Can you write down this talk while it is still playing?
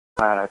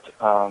planet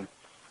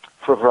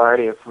for a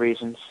variety of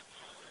reasons.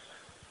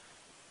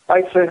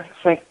 I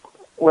think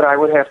what I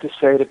would have to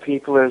say to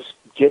people is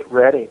get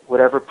ready.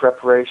 Whatever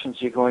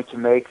preparations you're going to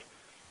make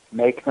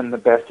them the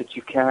best that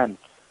you can.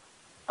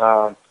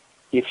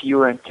 If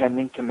you are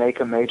intending to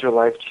make a major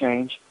life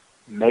change,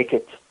 make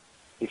it.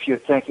 If you're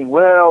thinking,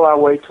 well,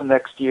 I'll wait till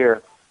next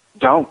year,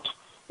 don't.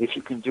 If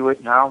you can do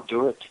it now,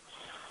 do it.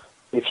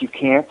 If you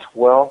can't,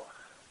 well,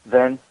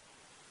 then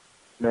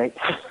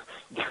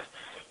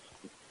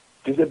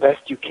do the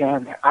best you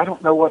can. I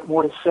don't know what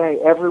more to say.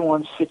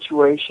 Everyone's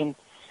situation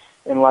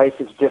in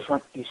life is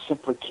different. You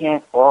simply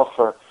can't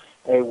offer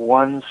a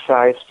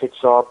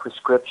one-size-fits-all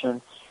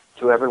prescription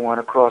to everyone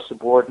across the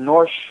board,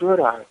 nor should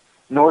I,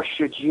 nor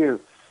should you.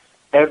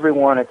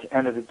 Everyone at the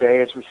end of the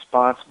day is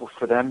responsible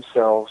for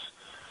themselves,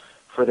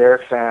 for their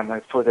family,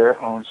 for their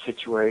own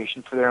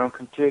situation, for their own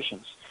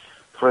conditions,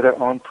 for their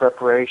own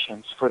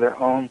preparations, for their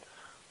own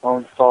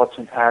thoughts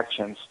and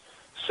actions.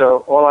 So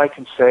all I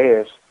can say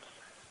is,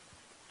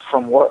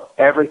 from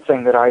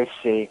everything that I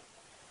see,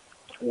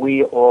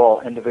 we all,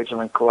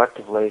 individually and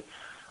collectively,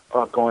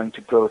 are going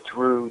to go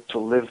through, to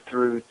live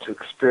through, to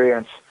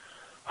experience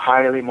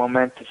highly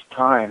momentous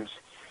times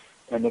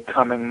in the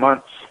coming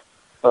months.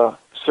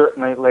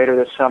 Certainly later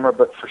this summer,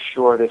 but for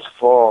sure this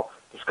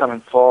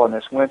coming fall and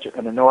this winter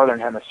in the northern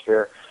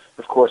hemisphere.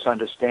 Of course,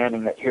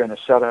 understanding that here in the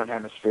southern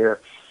hemisphere,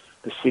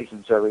 the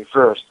seasons are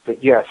reversed.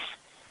 But yes,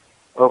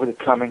 over the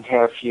coming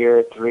half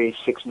year, 3,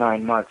 6,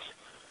 9 months,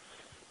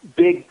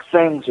 big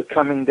things are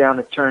coming down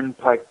the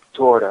turnpike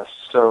toward us.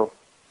 So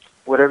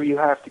whatever you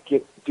have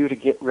to do to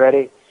get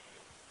ready,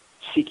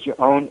 seek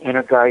your own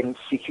inner guidance,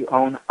 seek your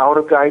own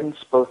outer guidance,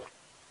 both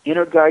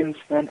inner guidance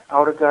and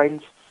outer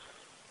guidance.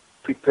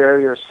 Prepare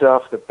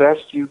yourself the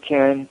best you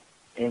can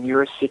in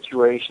your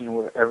situation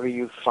wherever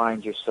you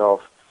find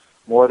yourself.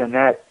 More than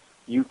that,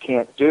 you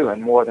can't do,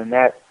 and more than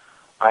that,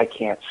 I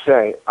can't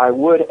say. I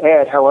would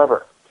add,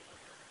 however,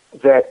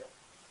 that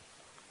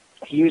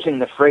using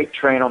the freight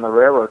train on the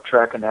railroad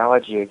track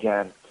analogy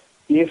again,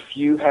 if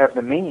you have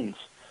the means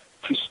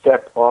to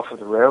step off of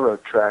the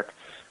railroad track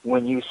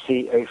when you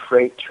see a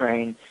freight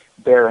train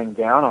bearing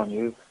down on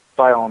you,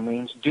 by all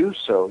means do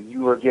so.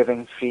 You are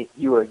given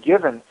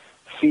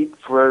feet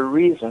for a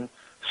reason,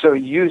 so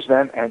use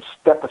them and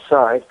step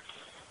aside.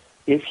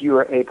 If you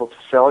are able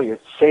to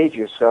save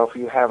yourself,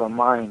 you have a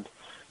mind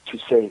to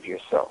save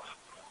yourself.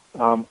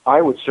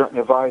 I would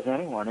certainly advise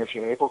anyone, if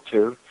you're able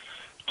to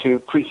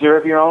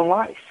preserve your own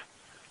life.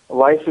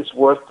 Life is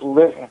worth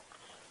living,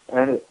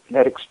 and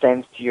that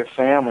extends to your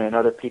family and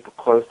other people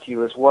close to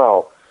you as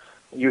well.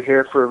 You're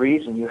here for a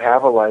reason. You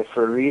have a life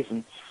for a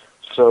reason.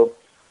 So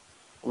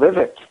live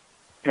it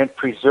and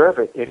preserve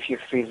it if you're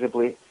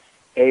feasibly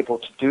able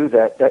to do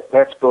that.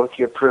 That's both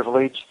your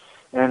privilege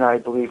and I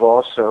believe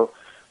also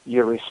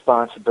your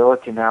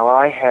responsibility. Now,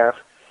 I have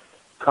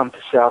come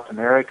to South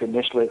America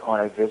initially on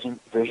a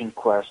vision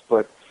quest,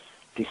 but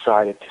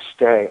decided to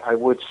stay. I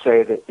would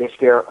say that if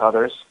there are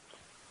others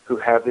who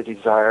have the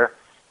desire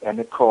and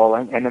the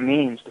calling and the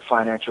means, the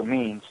financial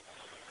means,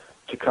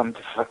 to come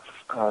to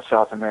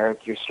South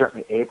America, you're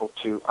certainly able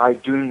to. I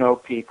do know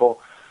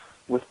people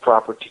with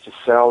property to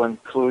sell,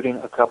 including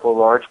a couple of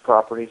large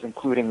properties,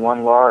 including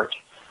one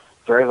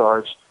very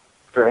large,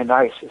 very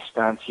nice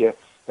estancia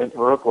in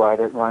Uruguay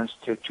that runs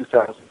to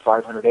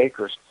 2,500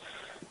 acres.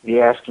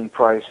 The asking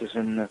price is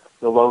in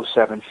the low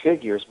seven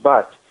figures,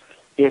 but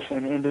if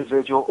an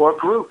individual or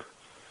group,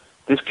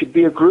 this could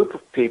be a group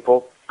of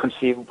people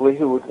conceivably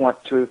who would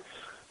want to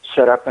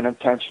set up an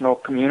intentional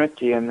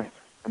community in the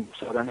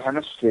Southern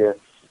Hemisphere,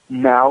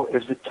 now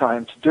is the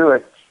time to do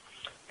it.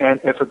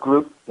 And if a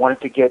group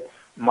wanted to get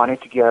money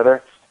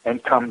together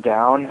and come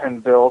down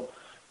and build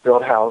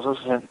houses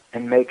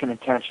and make an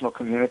intentional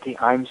community,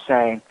 I'm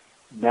saying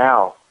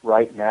now,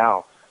 right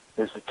now,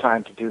 is the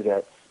time to do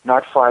that.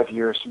 Not 5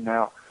 years from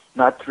now,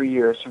 not 3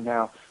 years from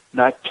now,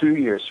 not 2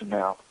 years from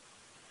now.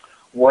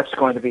 What's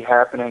going to be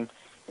happening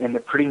in the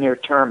pretty near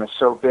term is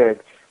so big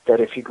that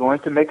if you're going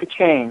to make a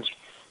change,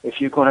 if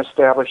you're going to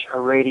establish a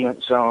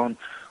radiant zone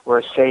or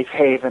a safe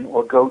haven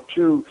or go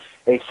to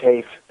a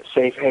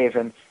safe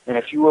haven, and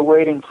if you were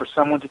waiting for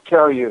someone to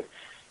tell you,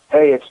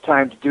 hey, it's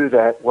time to do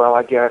that, well,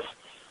 I guess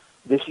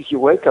this is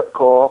your wake-up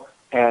call,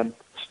 and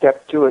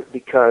step to it,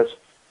 because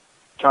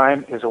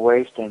time is a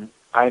waste, and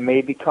I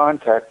may be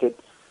contacted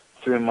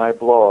through my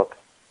blog.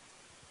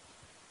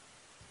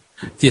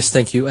 Yes,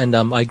 thank you, and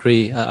I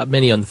agree.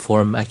 Many on the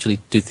forum actually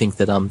do think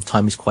that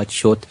time is quite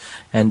short,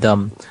 and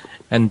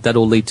that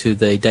will lead to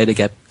the data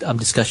gap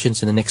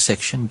discussions in the next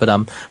section.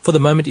 But for the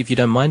moment, if you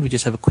don't mind, we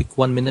just have a quick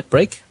 1 minute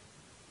break.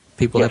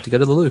 People have to go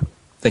to the loo.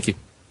 Thank you.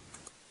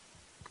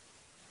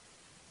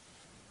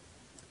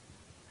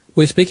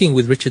 We're speaking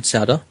with Richard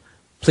Sauder.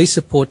 Please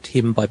support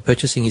him by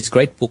purchasing his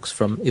great books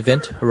from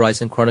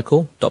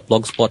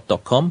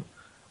eventhorizon.blogspot.com.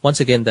 Once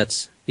again,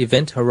 that's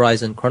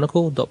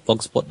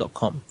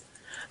eventhorizon.blogspot.com.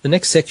 The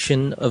next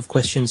section of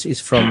questions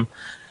is from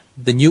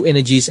the New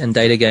Energies and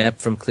Data Gap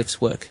from Cliff's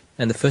work.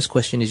 And the first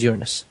question is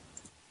Uranus.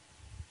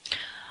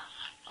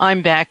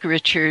 I'm back,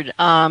 Richard.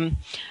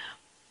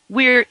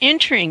 We're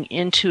entering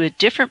into a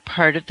different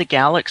part of the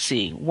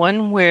galaxy,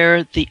 one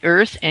where the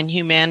Earth and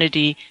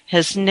humanity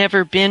has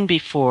never been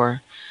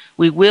before.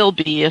 We will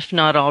be, if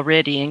not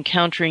already,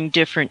 encountering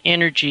different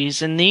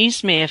energies, and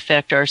these may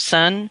affect our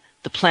sun,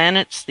 the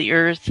planets, the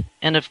Earth,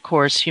 and of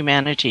course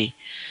humanity.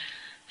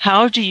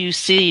 How do you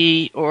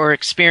see or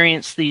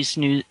experience these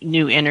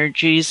new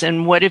energies,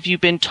 and what have you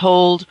been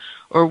told,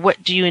 or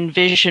what do you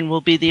envision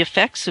will be the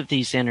effects of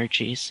these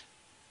energies?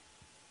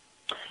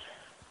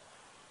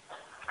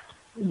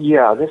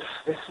 Yeah, this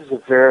is a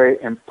very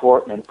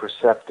important and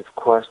perceptive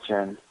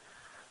question.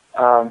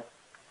 I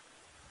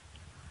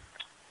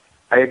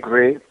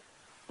agree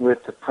with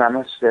the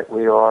premise that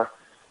we are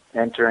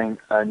entering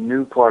a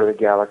new part of the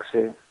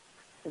galaxy,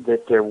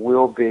 that there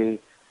will be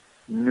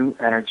new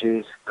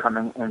energies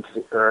coming into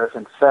the Earth.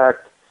 In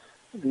fact,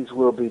 these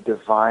will be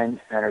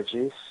divine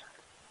energies.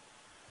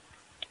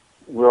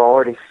 We're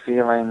already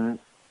feeling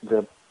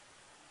the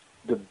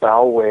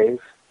bow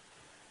waves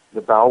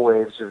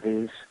of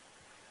these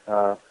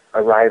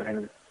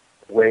arriving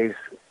waves,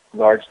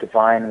 large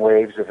divine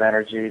waves of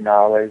energy,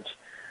 knowledge,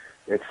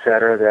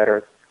 etc.,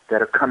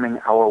 that are coming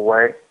our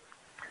way.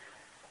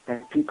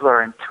 And people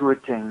are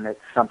intuiting that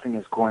something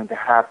is going to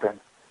happen.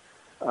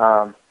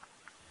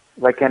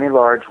 Like any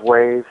large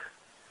wave,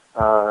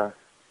 there'll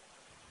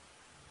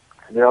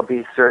be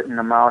a certain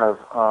amount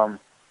of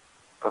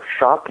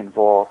shock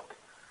involved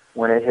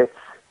when it hits,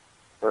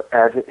 or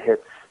as it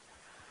hits.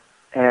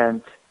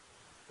 And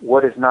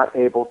what is not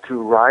able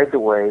to ride the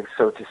wave,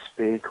 so to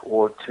speak,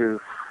 or to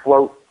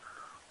float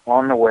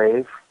on the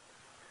wave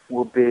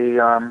will be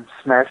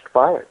smashed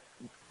by it.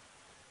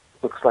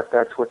 Looks like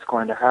that's what's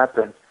going to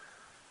happen.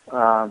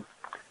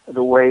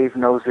 The wave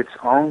knows its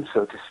own,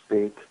 so to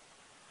speak,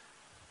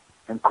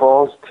 and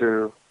calls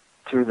to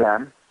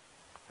them,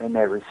 and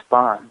they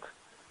respond.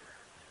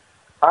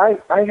 I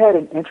had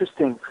an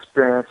interesting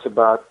experience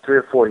about 3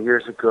 or 4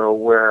 years ago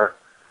where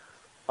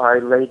I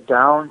laid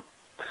down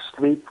to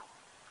sleep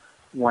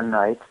one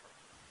night,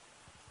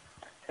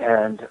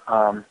 and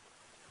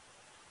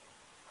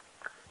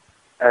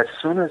as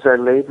soon as I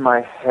laid my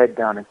head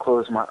down and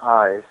closed my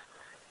eyes,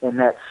 in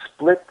that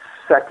split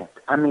second,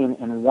 I mean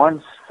in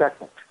 1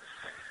 second,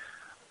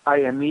 I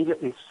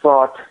immediately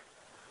thought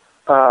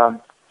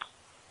that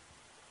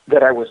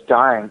I was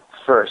dying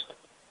first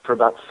for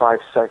about 5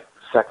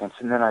 seconds,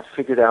 and then I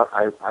figured out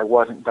I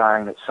wasn't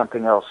dying, that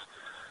something else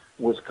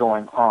was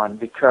going on,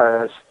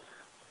 because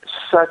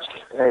such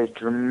a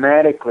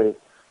dramatically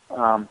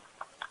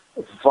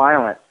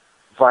violent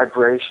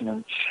vibration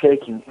and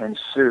shaking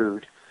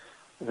ensued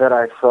that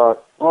I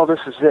thought, oh,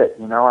 this is it.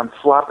 I'm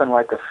flopping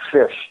like a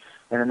fish,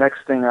 and the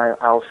next thing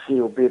I'll see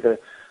will be the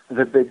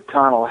big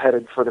tunnel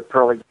headed for the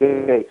pearly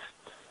gates.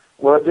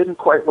 Well, it didn't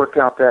quite work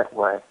out that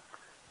way,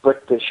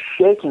 but the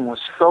shaking was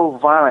so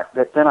violent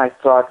that then I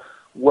thought,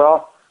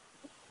 well,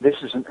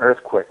 this is an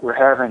earthquake. We're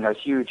having a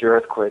huge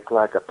earthquake,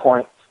 like a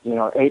 8.0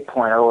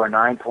 or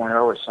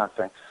 9.0 or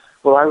something.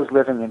 Well, I was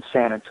living in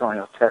San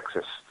Antonio,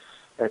 Texas,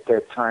 at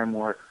that time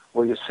where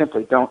you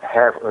simply don't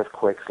have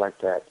earthquakes like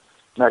that,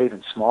 not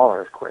even small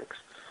earthquakes.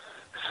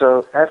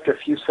 So after a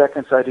few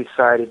seconds, I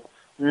decided,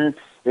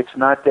 it's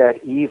not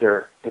that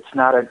either. It's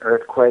not an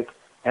earthquake,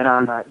 and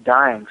I'm not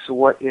dying. So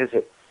what is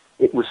it?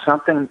 It was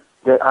something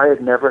that I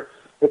had never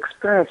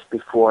experienced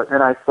before,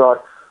 and I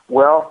thought,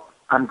 well,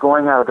 I'm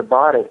going out of the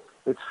body.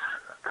 It's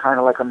kind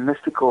of like a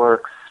mystical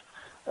or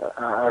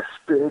a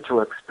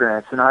spiritual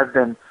experience, and I've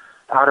been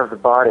out of the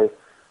body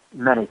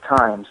many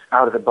times,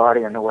 out of the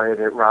body in the way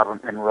that Robin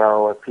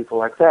Monroe or people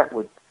like that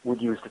would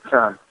use the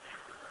term.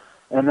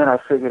 And then I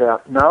figured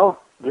out, no,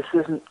 this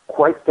isn't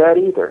quite that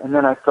either. And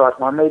then I thought,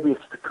 well, maybe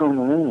it's the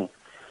Kundalini,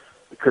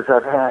 because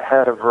I've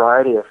had a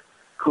variety of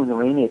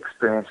Kundalini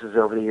experiences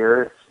over the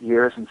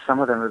years, and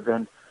some of them have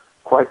been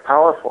quite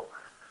powerful.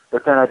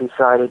 But then I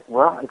decided,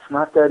 well, it's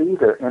not that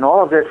either. And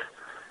all of this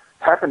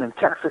happened in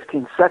 10 or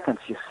 15 seconds,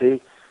 you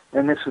see,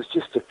 and this was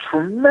just a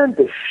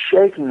tremendous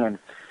shaking,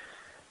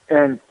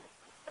 and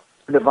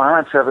the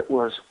violence of it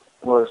was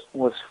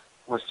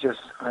just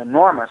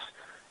enormous.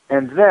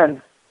 And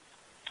then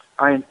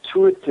I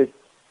intuited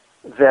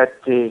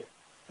that the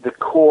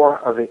core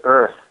of the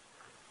earth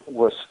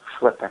was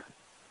flipping.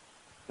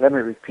 Let me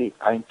repeat.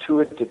 I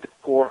intuited the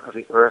core of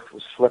the earth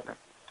was flipping.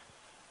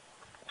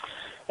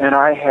 And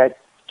I had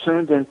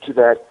tuned into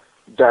that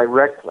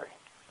directly.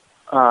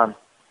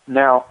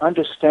 Now,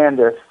 understand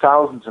there are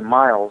thousands of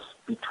miles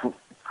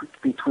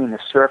between the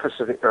surface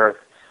of the earth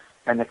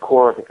and the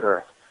core of the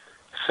earth.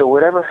 So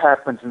whatever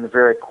happens in the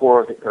very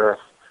core of the earth,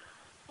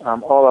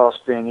 all else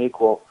being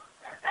equal,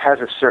 has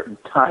a certain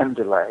time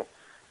delay,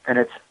 and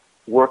it's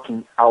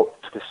working out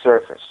to the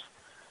surface.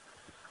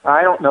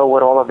 I don't know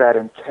what all of that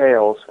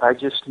entails. I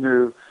just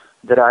knew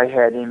that I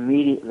had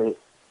immediate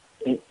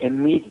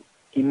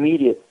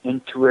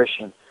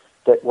intuition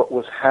that what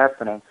was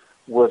happening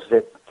was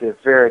that the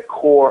very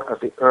core of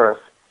the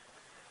earth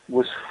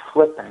was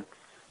flipping,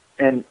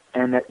 and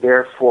that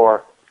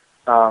therefore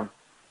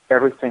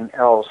everything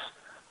else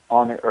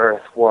on the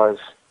earth was,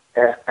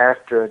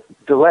 after a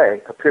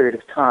delay, a period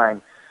of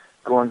time,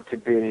 going to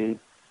be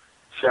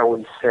shall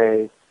we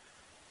say,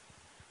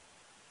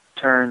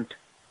 turned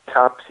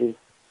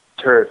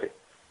topsy-turvy.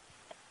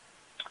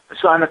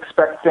 So I'm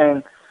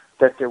expecting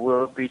that there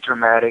will be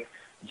dramatic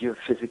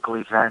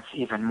geophysical events,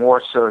 even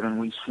more so than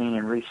we've seen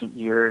in recent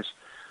years,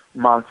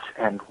 months,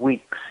 and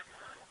weeks.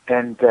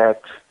 And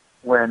that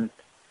when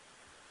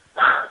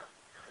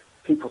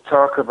people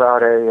talk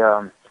about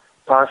a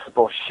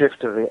possible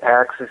shift of the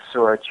axis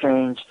or a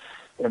change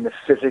in the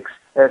physics,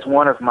 as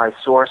one of my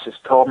sources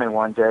told me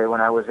one day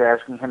when I was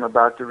asking him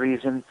about the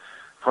reason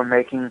for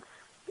making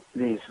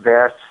these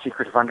vast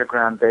secretive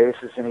underground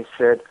bases, and he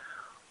said,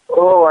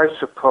 "Oh, I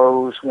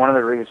suppose one of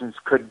the reasons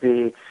could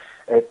be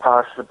a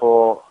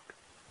possible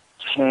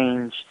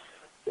change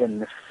in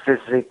the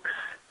physics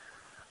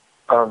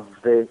of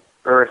the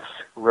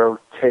Earth's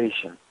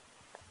rotation."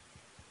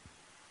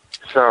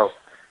 So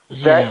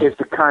that is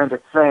the kind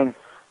of thing,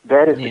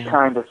 the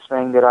kind of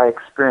thing that I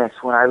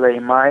experienced when I lay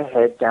my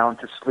head down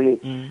to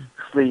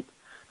sleep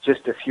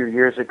just a few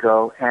years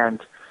ago.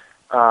 And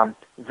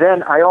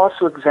then I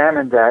also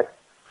examined that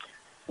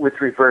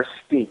with reverse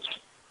speech.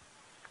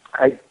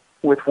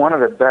 With one of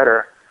the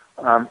better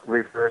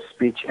reverse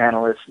speech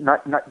analysts,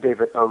 not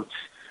David Oates,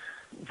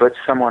 but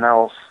someone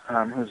else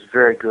who's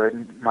very good,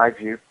 in my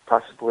view,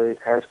 possibly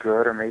as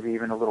good or maybe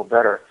even a little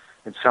better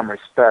in some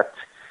respects.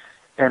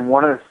 And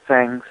one of the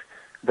things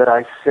that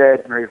I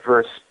said in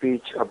reverse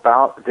speech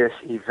about this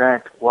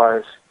event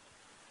was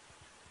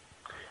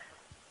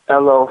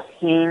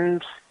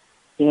Elohim's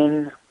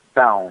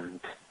inbound.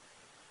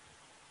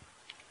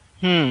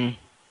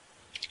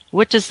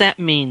 What does that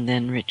mean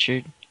then,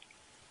 Richard?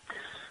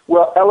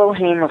 Well,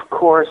 Elohim, of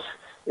course,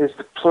 is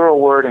the plural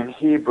word in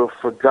Hebrew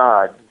for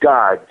God,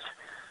 gods.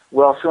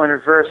 Well, so in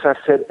reverse, I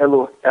said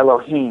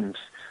Elohims.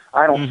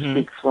 I don't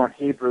speak fluent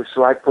Hebrew,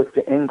 so I put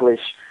the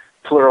English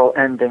plural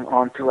ending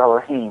onto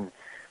Elohim.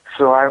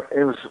 So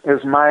it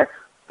was my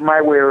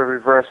way of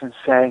reversing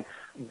saying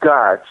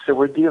God. So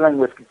we're dealing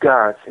with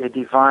gods, a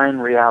divine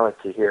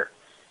reality here.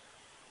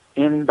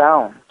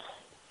 Inbound.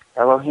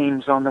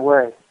 Elohim's on the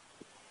way.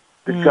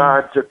 The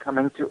gods are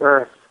coming to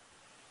earth.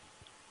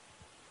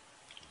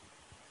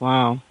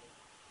 Wow.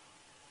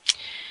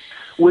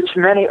 Which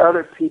many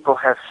other people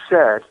have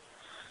said.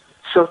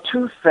 So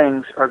two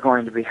things are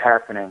going to be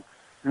happening,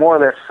 more or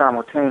less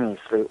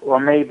simultaneously, or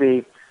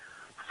maybe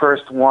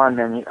first one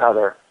then the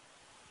other.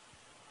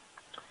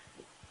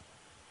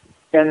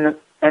 And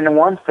the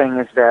one thing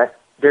is that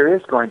there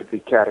is going to be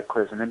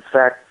cataclysm. In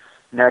fact,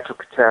 natural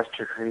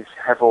catastrophes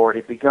have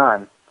already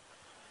begun.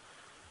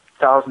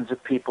 Thousands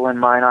of people in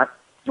Minot,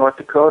 North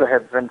Dakota,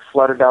 have been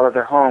flooded out of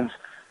their homes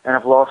and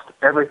have lost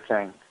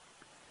everything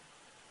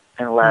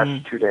in the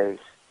last 2 days.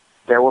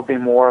 There will be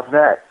more of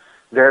that.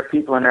 There are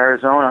people in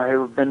Arizona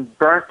who have been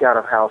burnt out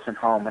of house and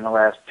home in the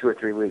last 2 or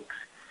 3 weeks.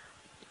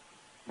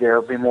 There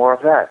will be more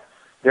of that.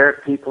 There are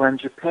people in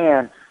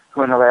Japan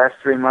who in the last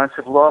 3 months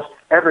have lost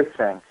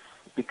everything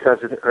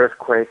because of the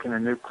earthquake and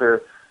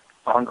the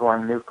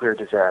ongoing nuclear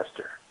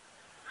disaster.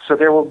 So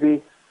there will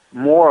be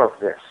more of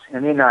this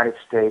in the United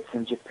States,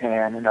 in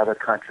Japan, and other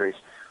countries.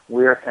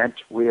 We have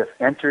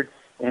entered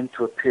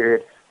into a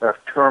period of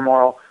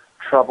turmoil,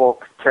 trouble,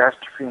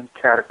 catastrophe, and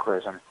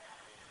cataclysm.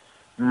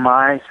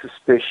 My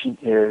suspicion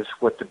is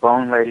what the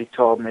Bone Lady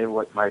told me,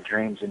 what my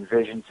dreams and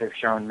visions have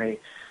shown me,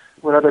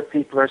 what other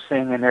people are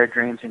seeing in their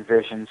dreams and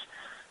visions,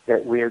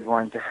 that we are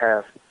going to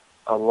have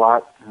a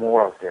lot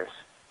more of this.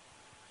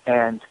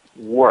 And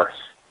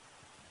worse.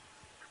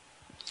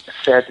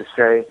 Sad to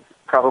say,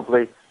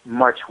 probably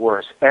much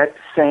worse. At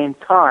the same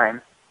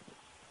time,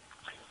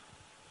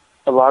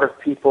 a lot of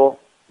people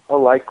are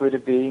likely to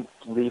be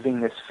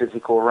leaving this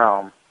physical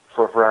realm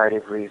for a variety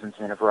of reasons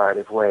in a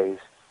variety of ways,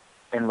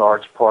 in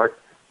large part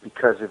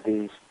because of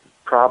these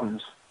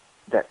problems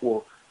that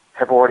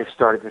have already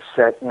started to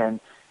set in,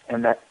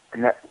 and that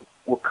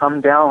will come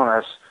down on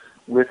us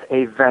with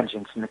a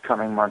vengeance in the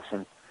coming months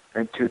and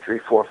in 2, 3,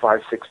 4,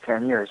 5, 6,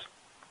 10 years.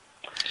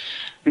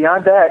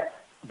 Beyond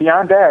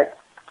that,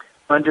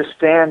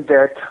 understand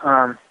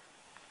that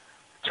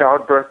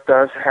childbirth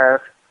does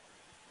have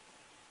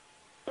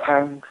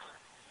pangs,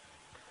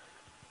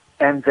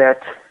 and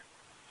that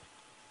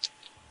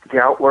the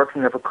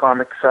outworking of a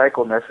karmic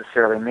cycle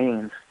necessarily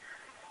means,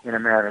 in a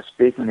manner of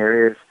speaking,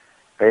 there is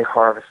a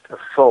harvest of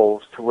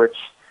souls, to which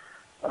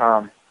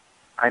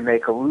I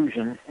make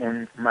allusion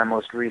in my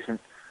most recent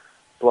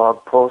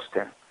blog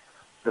posting.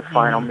 The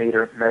final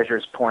meter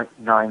measures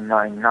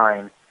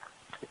 0.999.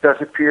 It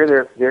does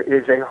appear there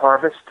is a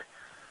harvest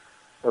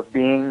of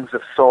beings,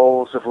 of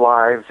souls, of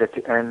lives at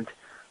the end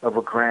of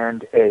a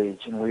grand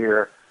age,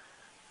 and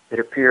it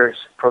appears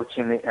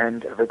approaching the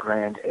end of a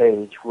grand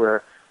age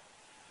where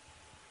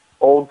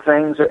old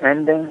things are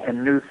ending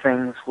and new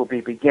things will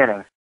be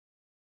beginning.